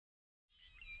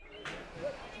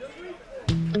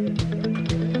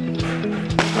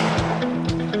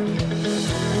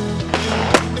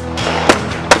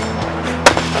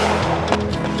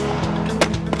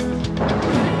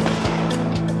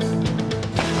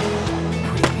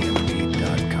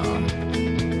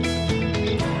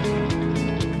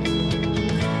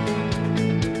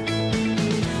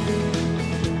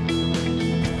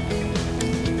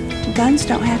Guns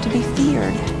don't have to be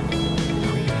feared.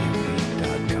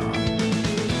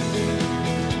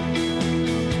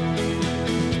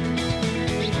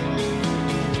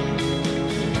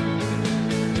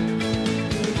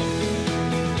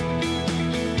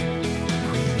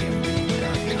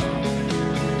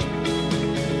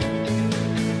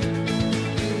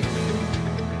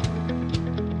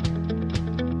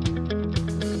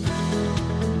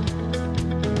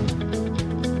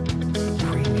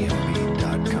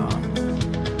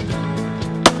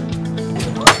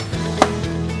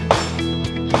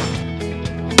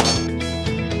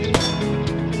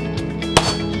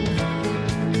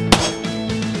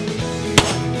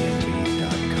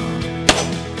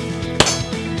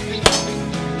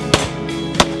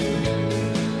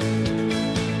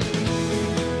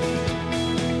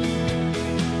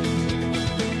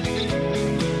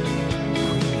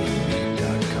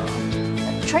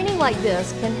 Training like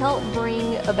this can help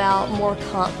bring about more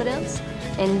confidence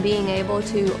in being able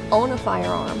to own a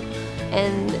firearm,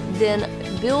 and then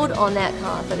build on that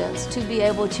confidence to be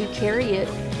able to carry it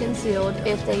concealed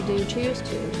if they do choose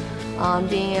to.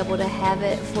 Being able to have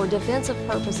it for defensive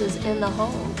purposes in the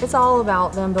home. It's all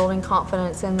about them building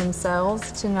confidence in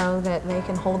themselves to know that they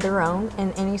can hold their own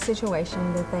in any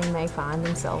situation that they may find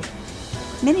themselves.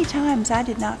 Many times I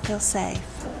did not feel safe,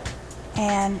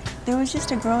 and there was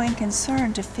just a growing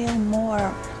concern to feel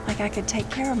more like I could take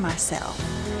care of myself.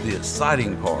 The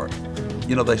exciting part,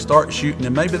 you know, they start shooting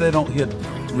and maybe they don't hit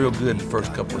real good the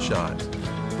first couple of shots,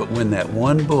 but when that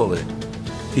one bullet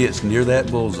hits near that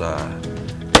bullseye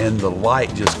and the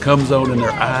light just comes on in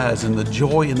their eyes and the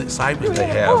joy and excitement they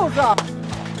have. Hey, how about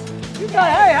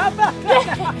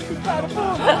that? You got a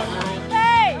bullseye.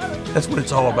 Hey! That's what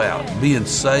it's all about, being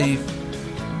safe,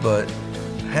 but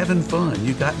having fun.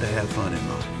 You got to have fun in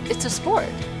life. It's a sport.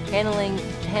 Handling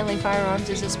firearms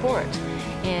is a sport,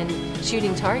 and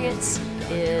shooting targets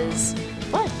is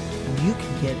fun. You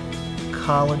can get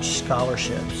college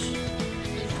scholarships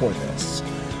for this.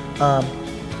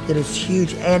 It is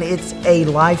huge, and it's a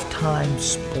lifetime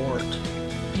sport.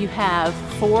 You have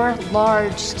 4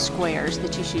 large squares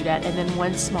that you shoot at, and then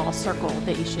 1 small circle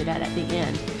that you shoot at the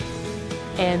end.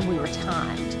 And we were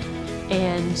timed.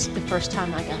 And the first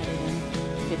time I got it in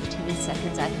 15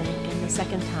 seconds, I think, and the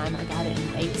second time I got it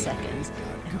in 8 seconds.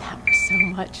 And that was so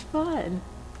much fun.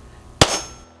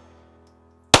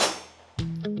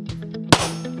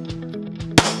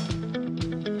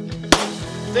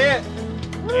 That's it.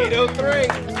 803.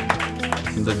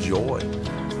 The joy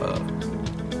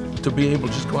to be able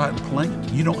to just go out and play.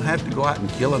 You don't have to go out and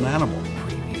kill an animal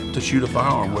to shoot a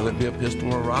firearm, whether it be a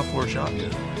pistol or a rifle or a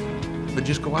shotgun. But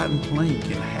just go out and plink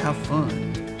and have fun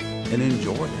and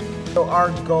enjoy it. So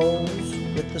our goals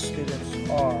with the students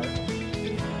are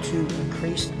to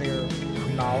increase their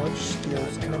knowledge,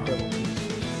 skills, and ability,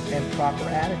 and proper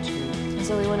attitude.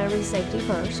 So we went over the safety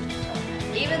first.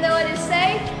 Even though it is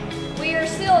safe, we are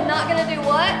still not going to do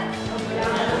what?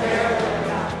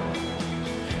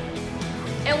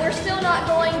 And we're still not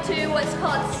going to what's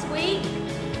called sweep.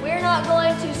 We're not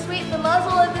going to sweep the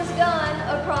muzzle of this gun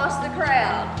across the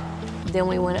crowd. Then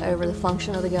we went over the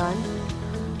function of the gun,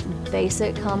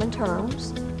 basic common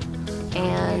terms,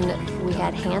 and we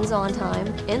had hands-on time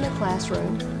in the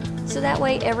classroom, so that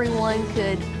way everyone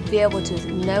could be able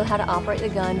to know how to operate the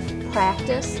gun,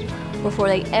 practice, before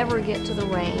they ever get to the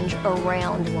range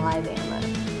around live ammo.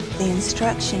 The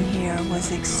instruction here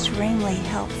was extremely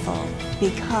helpful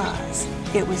because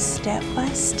it was step by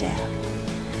step.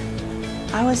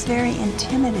 I was very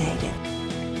intimidated.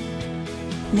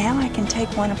 Now I can take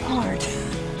one apart.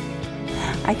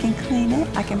 I can clean it,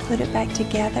 I can put it back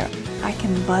together, I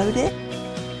can load it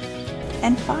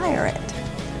and fire it.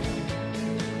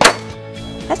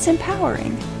 That's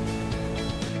empowering.